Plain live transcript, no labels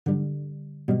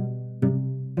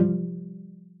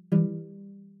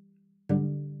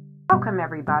Welcome,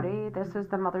 everybody. This is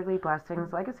the Motherly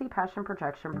Blessings Legacy Passion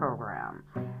Projection Program.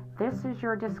 This is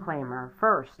your disclaimer.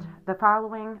 First, the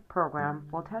following program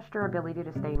will test your ability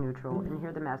to stay neutral and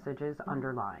hear the messages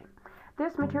underlying.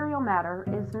 This material matter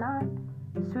is not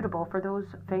suitable for those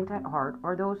faint at heart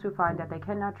or those who find that they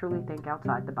cannot truly think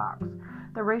outside the box.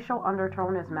 The racial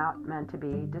undertone is not meant to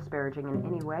be disparaging in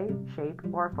any way, shape,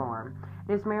 or form.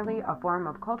 It is merely a form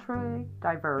of culturally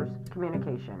diverse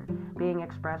communication being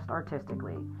expressed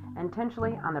artistically,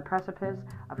 intentionally on the precipice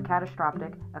of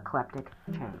catastrophic eclectic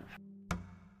change.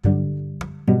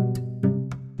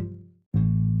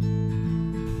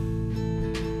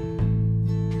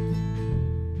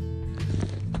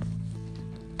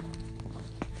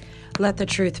 Let the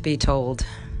truth be told.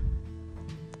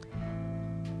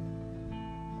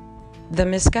 The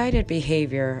misguided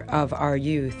behavior of our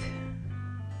youth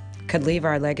could leave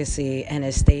our legacy in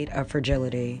a state of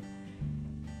fragility.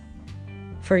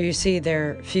 For you see,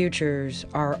 their futures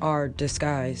are our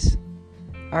disguise.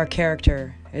 Our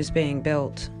character is being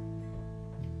built,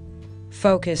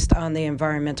 focused on the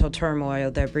environmental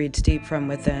turmoil that breeds deep from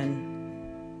within,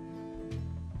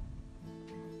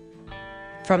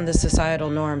 from the societal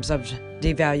norms of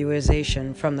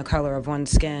devaluation, from the color of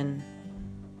one's skin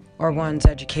or one's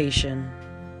education,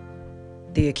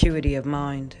 the acuity of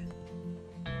mind.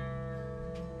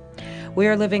 We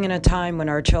are living in a time when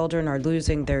our children are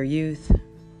losing their youth,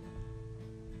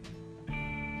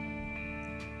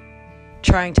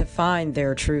 trying to find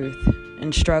their truth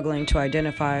and struggling to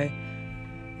identify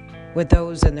with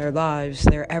those in their lives,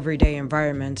 their everyday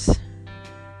environments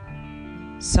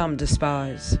some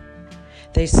despise.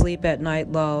 They sleep at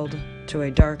night lulled to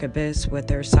a dark abyss with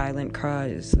their silent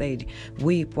cries. They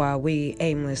weep while we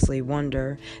aimlessly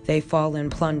wonder. They fall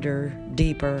and plunder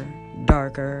deeper,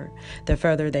 darker. The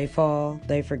further they fall,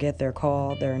 they forget their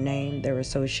call, their name, their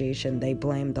association. They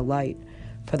blame the light,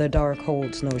 for the dark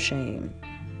holds no shame.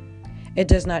 It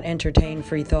does not entertain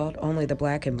free thought, only the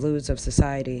black and blues of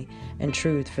society, and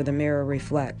truth, for the mirror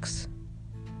reflects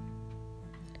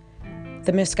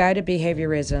the misguided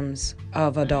behaviorisms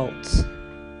of adults.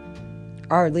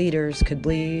 Our leaders could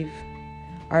leave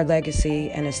our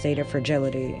legacy in a state of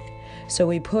fragility, so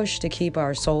we push to keep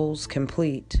our souls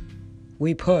complete.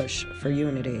 We push for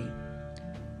unity.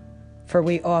 For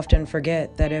we often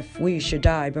forget that if we should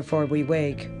die before we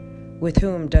wake, with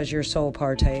whom does your soul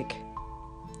partake?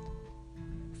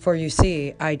 For you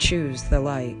see, I choose the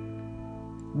light.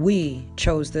 We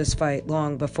chose this fight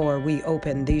long before we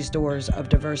opened these doors of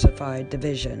diversified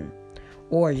division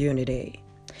or unity.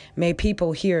 May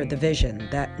people hear the vision,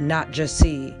 that not just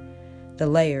see the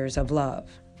layers of love,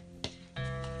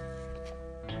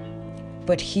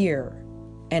 but hear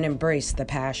and embrace the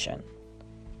passion.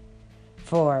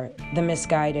 For the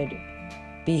misguided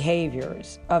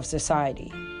behaviors of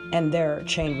society and their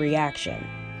chain reaction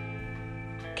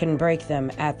can break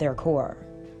them at their core,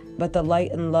 but the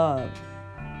light and love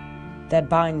that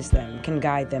binds them can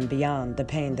guide them beyond the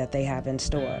pain that they have in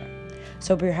store.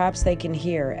 So perhaps they can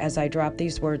hear as I drop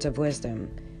these words of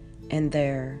wisdom in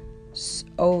their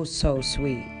oh so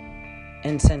sweet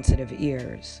and sensitive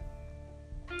ears.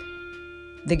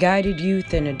 The guided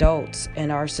youth and adults in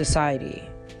our society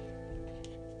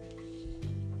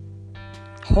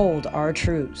hold our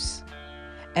truths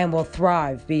and will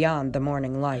thrive beyond the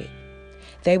morning light.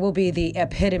 They will be the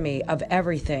epitome of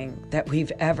everything that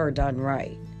we've ever done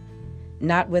right,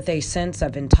 not with a sense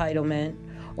of entitlement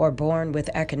or born with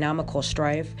economical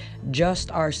strife,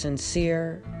 just our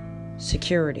sincere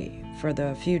security for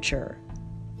the future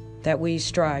that we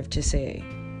strive to see.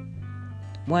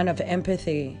 One of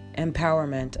empathy,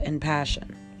 empowerment, and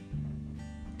passion.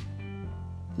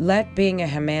 Let being a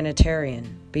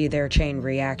humanitarian be their chain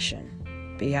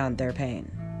reaction beyond their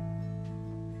pain.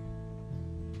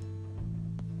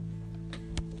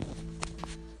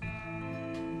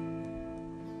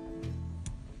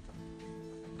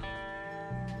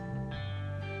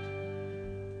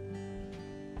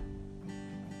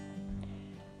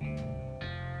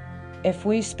 If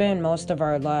we spend most of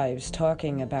our lives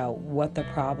talking about what the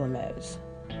problem is,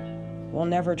 we'll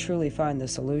never truly find the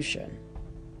solution.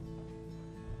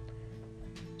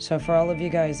 So for all of you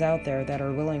guys out there that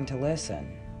are willing to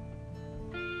listen,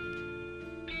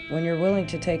 when you're willing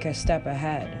to take a step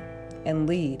ahead and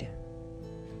lead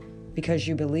because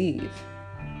you believe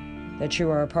that you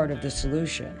are a part of the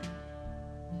solution,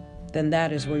 then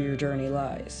that is where your journey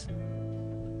lies.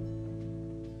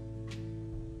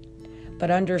 But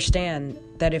understand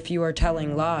that if you are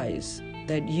telling lies,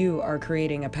 that you are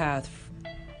creating a path,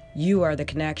 you are the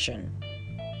connection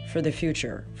for the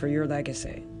future, for your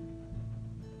legacy.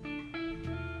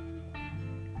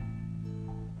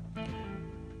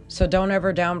 So don't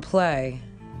ever downplay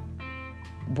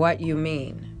what you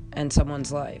mean in someone's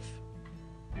life.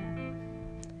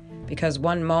 Because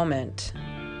one moment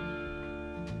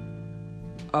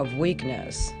of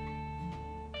weakness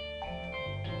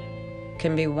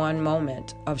can be one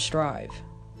moment of strive.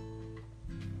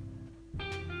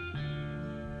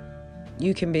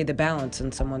 You can be the balance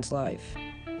in someone's life.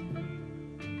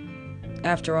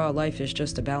 After all, life is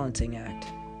just a balancing act,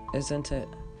 isn't it?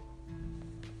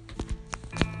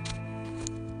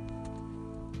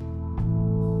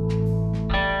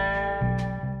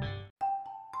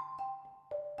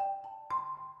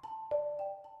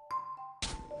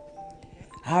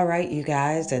 All right, you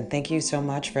guys, and thank you so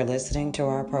much for listening to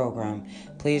our program.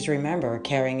 Please remember,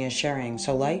 caring is sharing.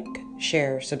 So like,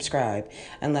 share, subscribe,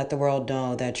 and let the world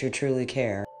know that you truly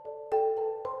care.